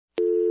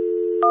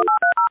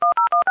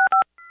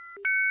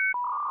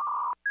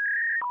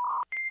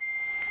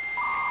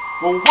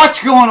Well,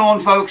 what's going on,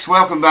 folks?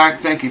 Welcome back.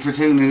 Thank you for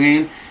tuning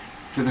in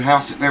to the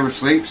house that never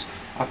sleeps.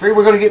 I figure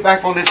we're going to get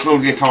back on this little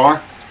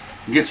guitar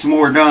and get some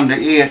more done to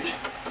it.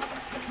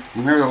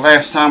 Remember the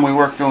last time we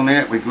worked on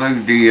it, we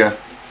glued the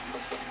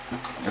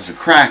there's a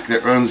crack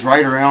that runs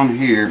right around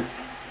here.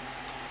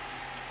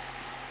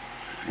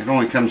 It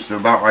only comes to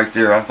about right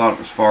there. I thought it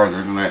was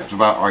farther than that. It's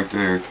about right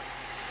there.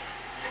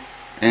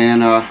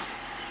 And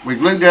we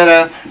glued that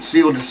up and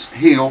sealed this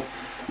heel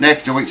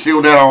next to it.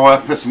 Sealed that all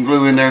up, put some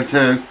glue in there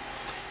too.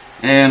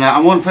 And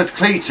I'm going to put the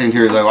cleats in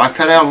here though. I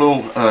cut out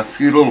a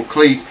few little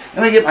cleats.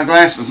 Let me get my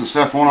glasses and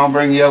stuff on. I'll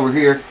bring you over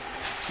here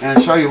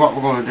and show you what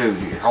we're going to do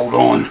here. Hold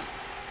on.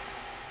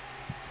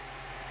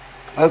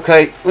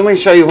 Okay, let me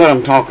show you what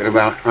I'm talking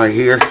about right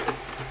here.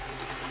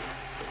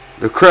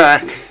 The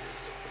crack.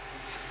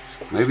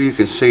 Maybe you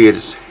can see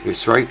it.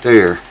 It's right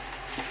there.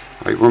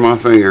 Right where my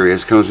finger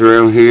is. Comes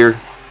around here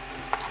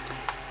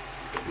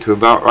to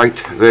about right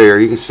there.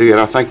 You can see it.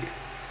 I think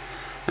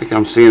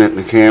I'm seeing it in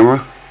the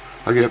camera.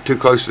 I get up too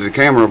close to the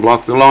camera and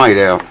block the light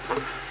out.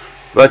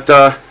 But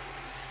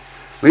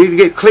we need to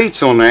get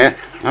cleats on that.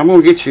 I'm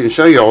going to get you and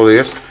show you all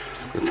this.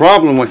 The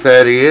problem with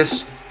that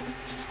is,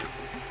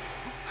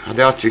 I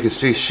doubt you can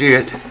see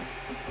shit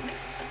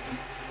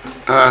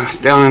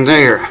down in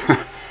there.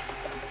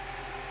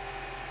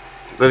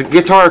 The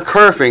guitar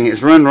kerfing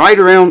is run right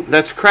around,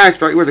 that's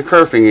cracked right where the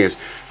kerfing is.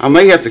 I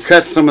may have to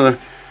cut some of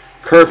the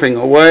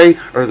kerfing away,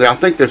 or I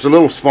think there's a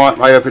little spot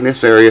right up in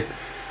this area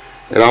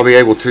that I'll be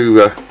able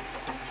to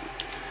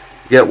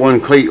get one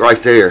cleat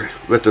right there.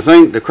 But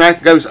the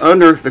crack goes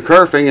under the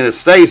kerfing and it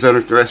stays under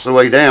the rest of the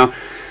way down.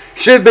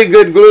 Should be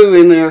good glue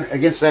in there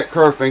against that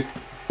kerfing.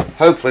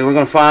 Hopefully, we're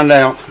going to find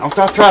out. I'll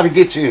try to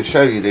get you and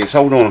show you this.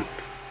 Hold on.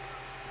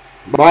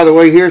 By the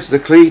way, here's the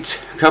cleats.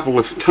 A couple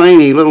of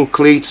tiny little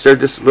cleats. They're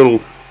just little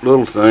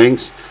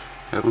things.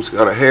 That one's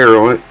got a hair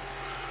on it.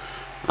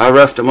 I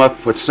roughed them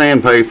up with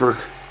sandpaper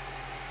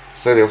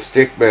so they'll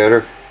stick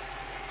better.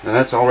 Now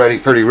that's already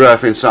pretty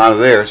rough inside of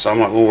there, so I'm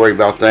not going to worry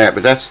about that.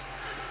 But that's,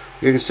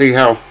 you can see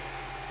how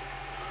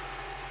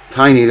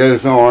tiny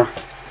those are.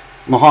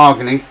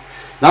 Mahogany.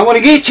 Now I want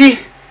to get you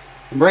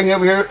and bring you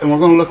over here, and we're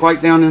going to look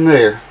right down in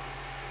there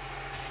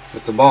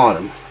at the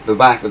bottom, the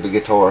back of the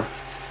guitar,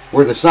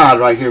 where the side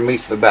right here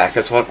meets the back.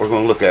 That's what we're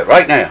going to look at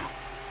right now.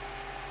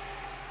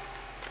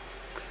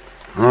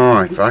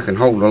 Alright, if I can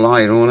hold the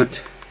light on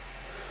it.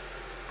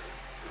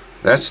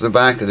 That's the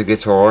back of the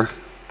guitar.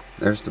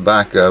 There's the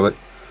back of it.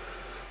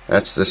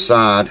 That's the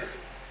side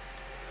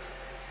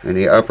and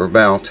the upper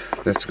belt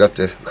that's got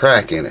the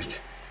crack in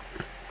it.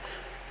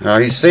 Now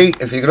you see,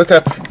 if you look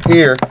up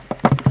here,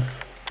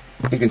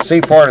 you can see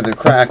part of the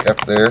crack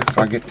up there. If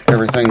I get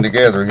everything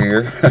together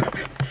here,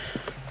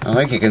 I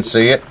think you can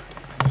see it.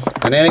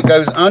 And then it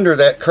goes under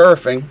that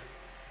kerfing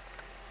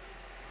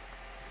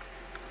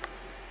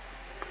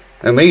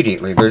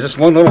immediately. There's just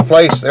one little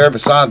place there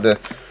beside the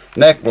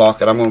neck block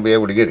that I'm going to be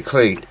able to get a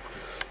cleat.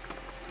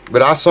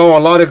 But I saw a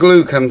lot of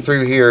glue come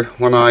through here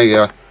when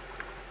I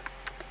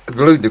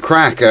glued the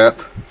crack up.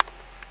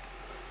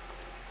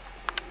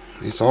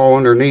 It's all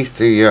underneath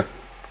the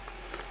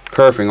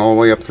kerfing all the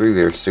way up through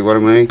there. See what I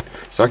mean?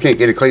 So I can't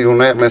get a cleat on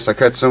that unless I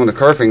cut some of the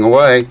kerfing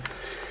away.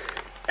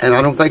 And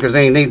I don't think there's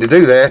any need to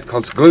do that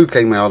because glue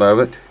came out of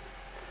it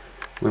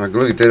when I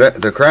glued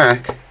the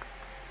crack.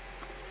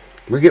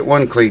 We get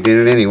one cleat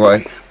in it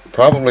anyway.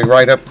 Probably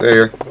right up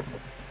there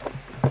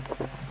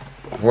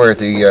where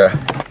the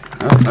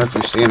I don't know if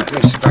you're seeing it.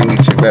 Let me see if I can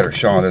get you a better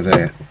shot of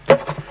that.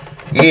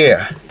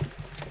 Yeah.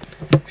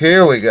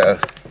 Here we go.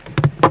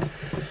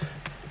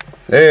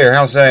 There,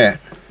 how's that?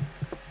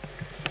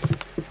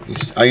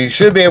 You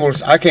should be able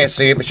to, I can't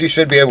see it, but you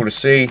should be able to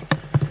see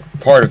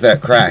part of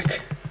that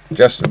crack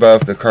just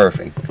above the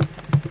kerfing.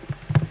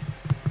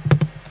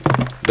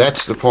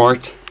 That's the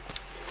part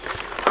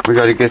we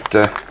got to get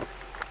a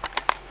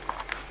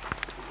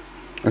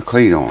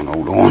cleat on.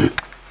 Hold on.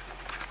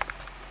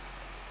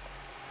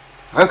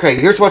 Okay,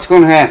 here's what's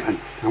going to happen.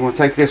 I'm going to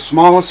take this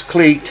smallest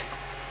cleat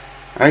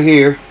right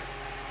here,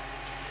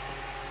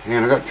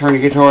 and I've got to turn the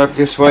guitar up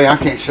this way. I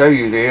can't show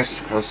you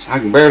this because I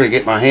can barely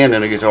get my hand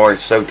in the guitar.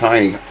 It's so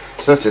tiny,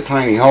 such a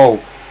tiny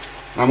hole.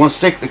 I'm going to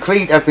stick the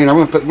cleat up in. I'm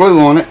going to put glue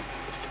on it.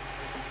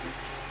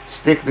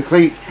 Stick the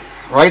cleat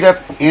right up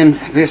in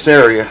this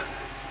area,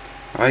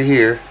 right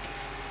here.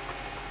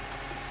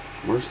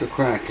 Where's the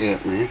crack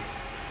at, man?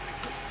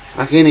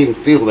 I can't even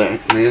feel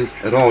that, man,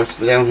 at all. It's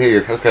down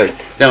here. Okay,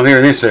 down here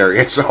in this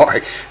area.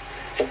 Sorry.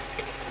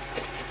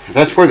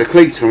 That's where the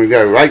cleat's going to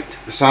go, right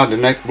beside the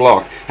neck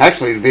block.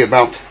 Actually, it'll be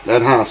about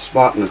that high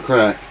spot in the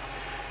crack,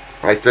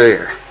 right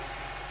there.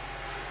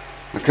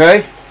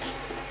 Okay?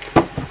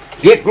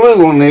 Get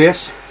glue on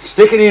this.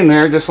 Stick it in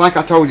there, just like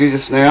I told you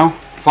just now.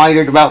 Fight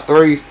it about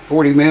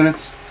 30-40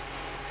 minutes.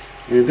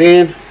 And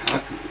then,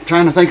 I'm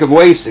trying to think of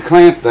ways to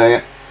clamp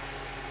that.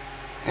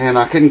 And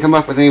I couldn't come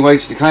up with any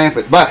ways to clamp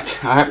it, but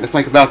I happened to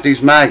think about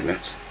these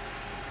magnets.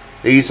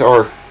 These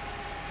are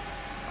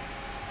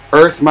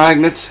earth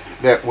magnets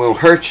that will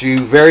hurt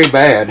you very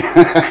bad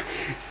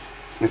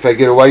if they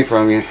get away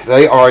from you.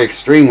 They are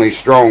extremely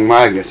strong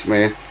magnets,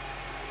 man.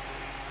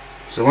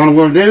 So what I'm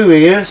going to do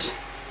is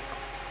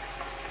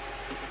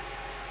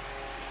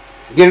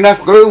get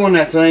enough glue on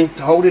that thing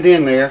to hold it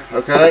in there,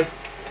 okay?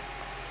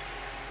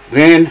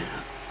 Then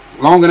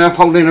hold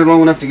it in there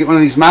long enough to get one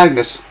of these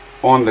magnets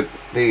on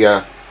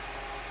this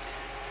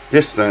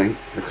thing,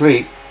 the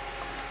cleat.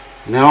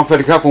 Now I'll put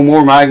a couple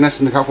more magnets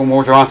and a couple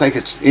more till I think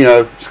it's, you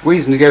know,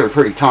 squeezing together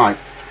pretty tight.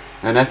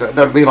 And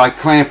that'll be like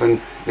clamping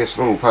this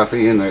little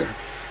puppy in there.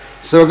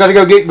 So I've got to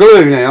go get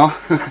glue now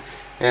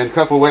and a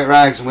couple of wet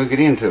rags and we'll get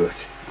into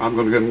it. I'm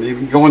going to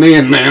go going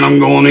in, man. I'm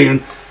going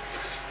in.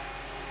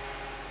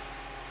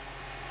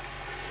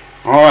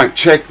 Alright,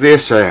 check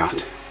this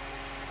out.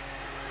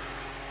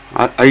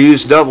 I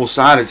used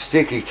double-sided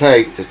sticky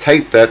tape to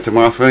tape that to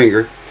my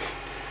finger.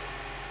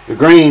 The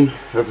grain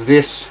of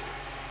this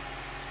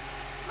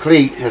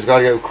cleat has got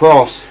to go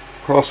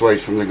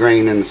crossways from the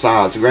grain in the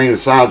sides. The grain in the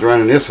sides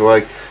running this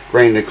way,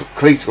 grain in the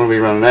cleat's going to be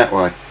running that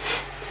way.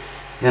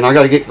 And I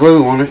got to get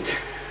glue on it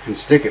and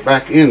stick it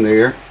back in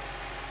there.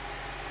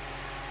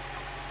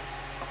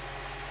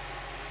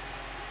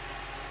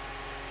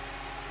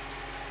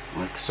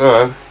 Like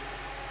so.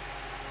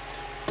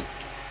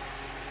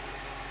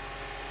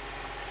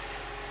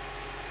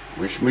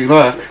 Wish me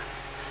luck.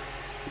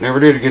 Never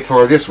did a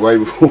guitar this way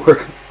before.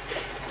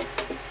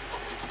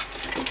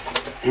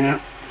 Yeah.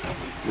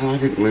 No, I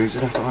didn't lose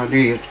it. I thought I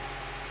did.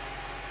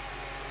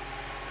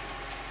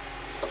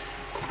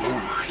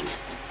 Alright.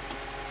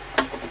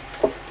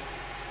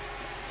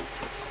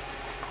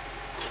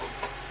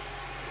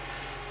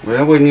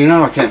 Well, wouldn't you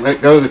know, I can't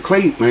let go of the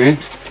cleat, man.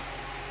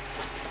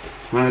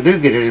 When I do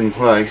get it in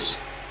place.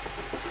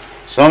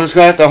 So I'm just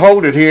going to have to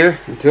hold it here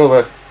until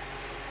the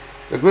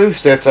glue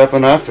sets up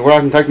enough to where I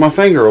can take my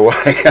finger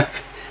away.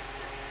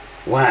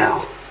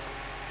 Wow.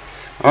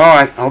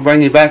 Alright, I'll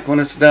bring you back when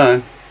it's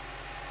done.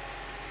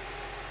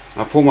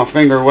 I'll pull my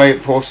finger away,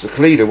 it pulls the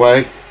cleat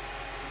away.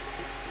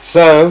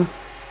 So,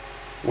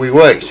 we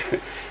wait.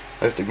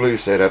 Let the glue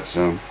set up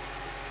some.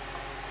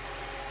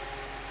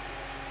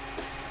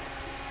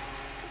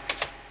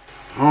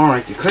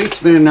 Alright, the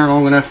cleat's been in there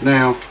long enough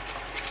now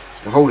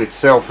to hold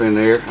itself in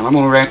there. And I'm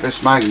going to wrap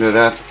this magnet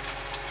up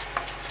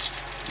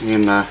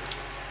in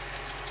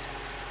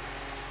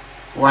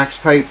wax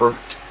paper.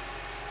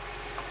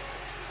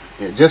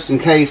 Yeah, just in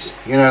case,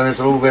 you know, there's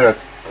a little bit of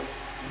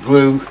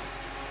glue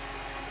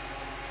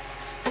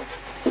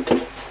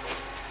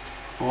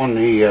on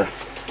the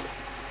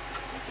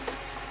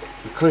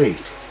cleat.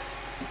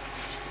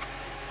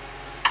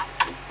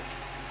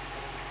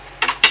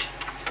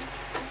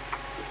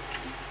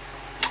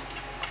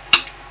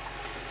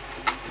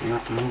 Yeah, I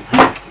don't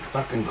have a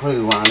fucking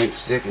clue why I ain't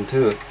sticking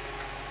to it.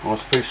 I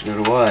was pushing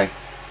it away.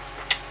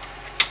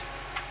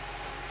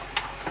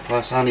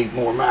 Plus I need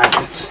more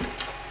magnets.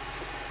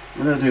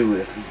 What do I do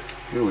with them?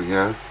 Here we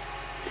go.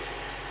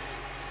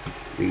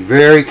 Be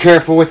very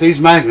careful with these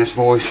magnets,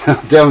 boys.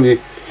 I'm telling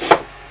you.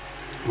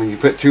 When you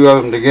put two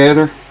of them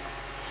together,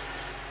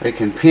 they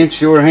can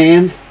pinch your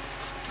hand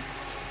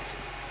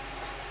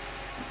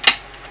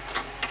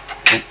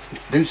and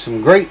do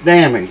some great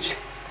damage.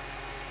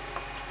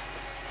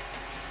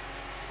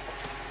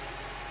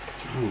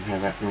 I don't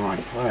have that in the right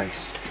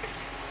place.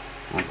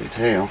 I can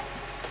tell.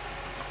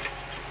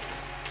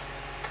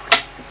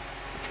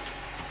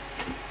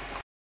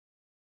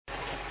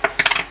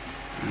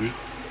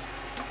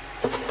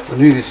 I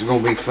knew this was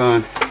going to be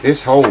fun.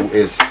 This hole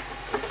is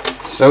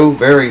so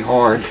very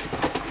hard.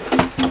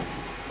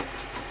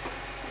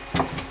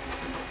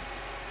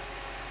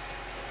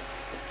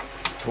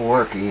 To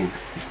work in.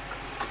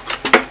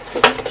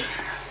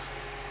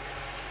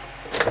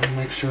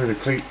 Make sure the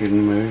cleat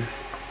didn't move.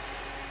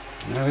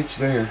 No, it's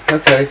there.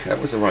 Okay, that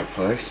was the right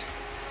place.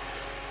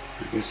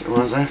 I guess it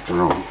was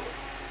after all.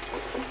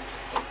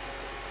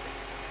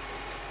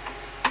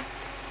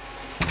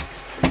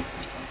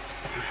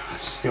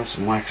 Still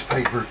some wax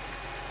paper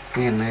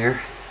in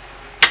there.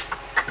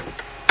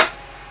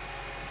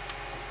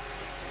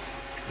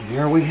 And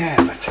here we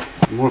have it.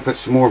 I'm going to put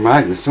some more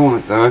magnets on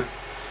it though.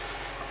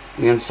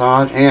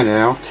 Inside and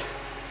out.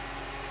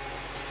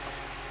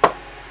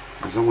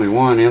 There's only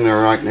one in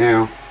there right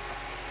now.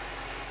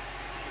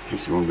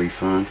 This is going to be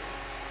fun.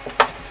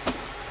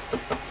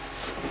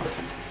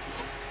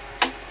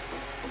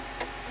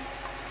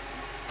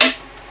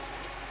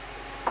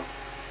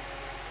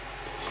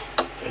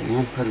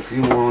 And put a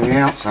few more on the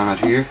outside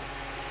here.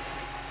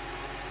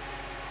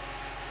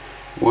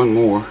 One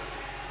more.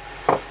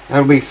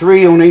 That'll be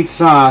 3 on each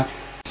side.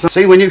 So,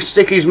 see, when you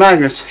stick these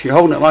magnets, you're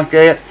holding it like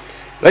that,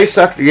 they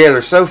suck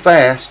together so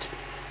fast,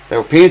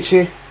 they'll pinch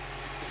you.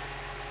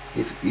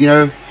 If, you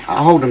know,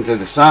 I hold them to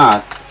the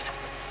side,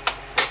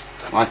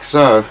 like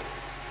so.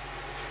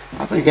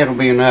 I think that'll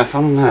be enough.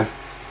 I don't know.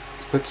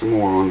 Let's put some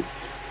more on.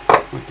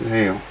 What the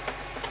hell?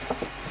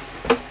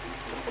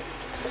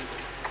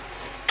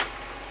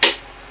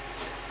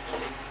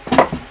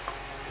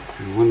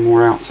 And one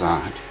more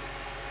outside.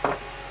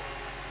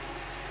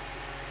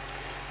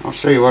 I'll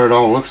show you what it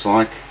all looks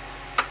like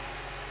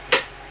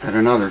at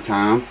another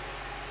time.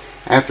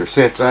 After it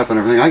sets up and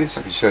everything. I guess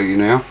I can show you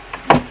now.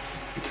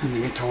 Turn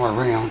the guitar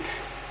around.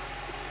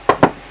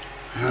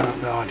 Oh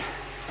God.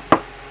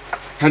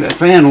 Had that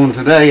fan on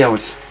today. I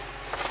was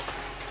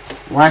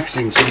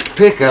waxing some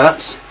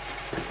pickups.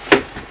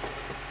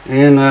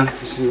 And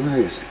let's see, where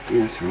is it?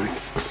 Yeah, that's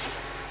right.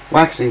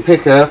 Waxing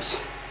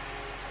pickups.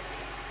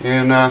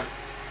 And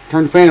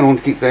turn the fan on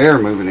to keep the air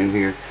moving in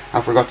here.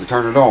 I forgot to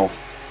turn it off.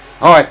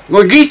 Alright, I'm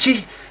going to get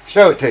you.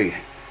 Show it to you.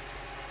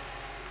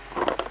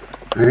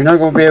 You're not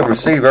going to be able to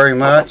see very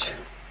much.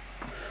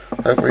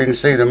 Hopefully you can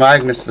see the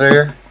magnets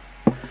there.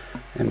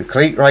 And the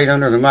cleat right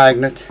under the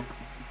magnet.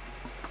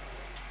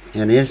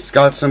 And it's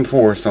got some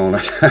force on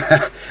it.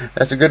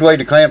 That's a good way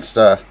to clamp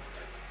stuff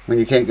when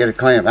you can't get a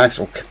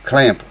actual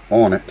clamp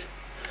on it.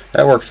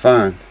 That works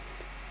fine.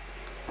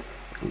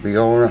 It'll be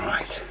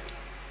alright.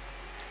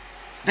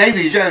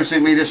 Davy Joe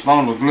sent me this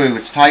bottle of glue.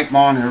 It's Type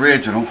Bond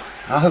Original.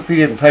 I hope he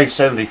didn't pay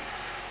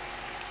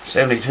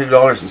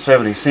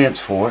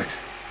 $72.70 for it.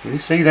 Can you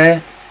see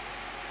that?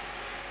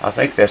 I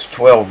think that's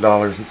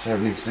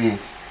 $12.70.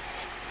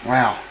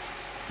 Wow.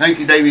 Thank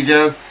you, Davy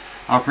Joe.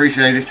 I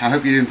appreciate it. I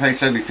hope you didn't pay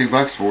 72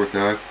 bucks for it,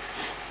 though.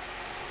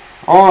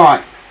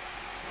 Alright.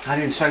 I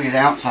didn't show you the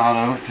outside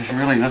of it. There's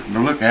really nothing to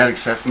look at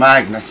except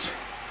magnets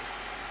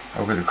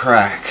over the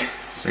crack.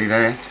 See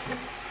that?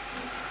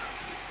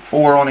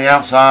 4 on the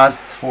outside,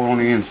 4 on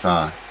the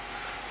inside.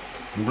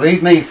 And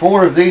believe me,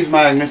 4 of these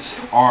magnets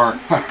are...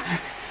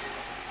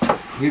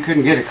 you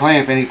couldn't get a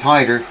clamp any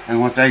tighter than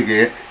what they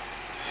get.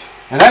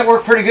 And that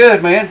worked pretty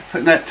good, man.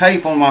 Putting that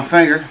tape on my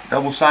finger,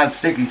 double-sided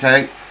sticky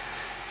tape.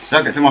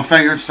 Stuck it to my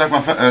finger, stuck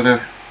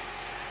the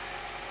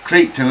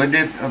cleat to it,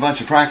 did a bunch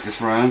of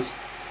practice runs,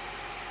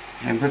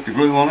 and put the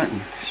glue on it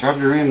and shoved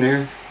her in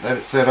there, let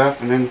it set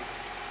up, and then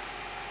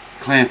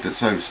clamped it,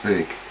 so to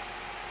speak.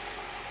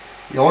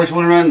 You always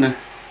want to run the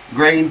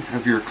grain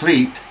of your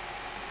cleat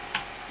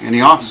in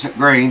the opposite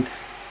grain,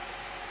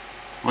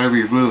 whatever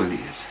your gluing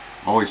is.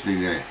 Always do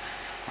that.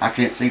 I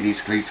can't see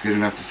these cleats good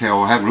enough to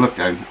tell. I haven't looked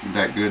at them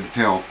that good to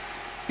tell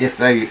if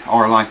they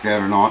are like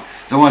that or not.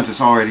 The ones that's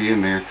already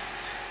in there.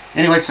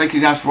 Anyways, thank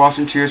you guys for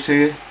watching. Cheers to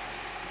you.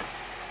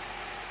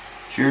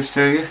 Cheers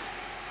to you.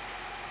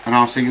 And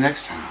I'll see you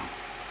next time.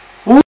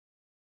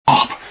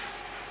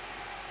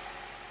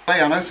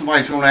 Hey, I know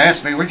somebody's going to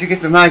ask me, where'd you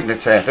get the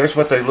magnets at? There's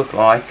what they look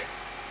like.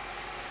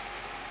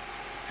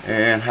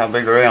 And how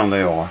big around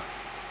they are.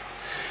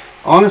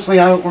 Honestly,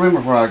 I don't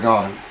remember where I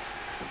got them.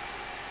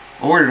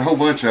 I ordered a whole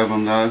bunch of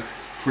them, though,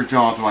 for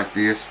jobs like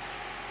this.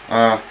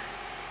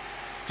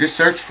 Just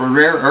search for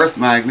rare earth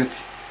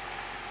magnets,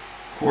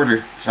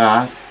 quarter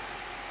size,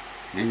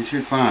 and you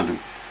should find them.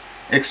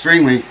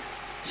 Extremely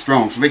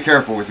strong, so be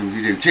careful with them if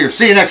you do. Cheers.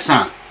 See you next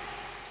time.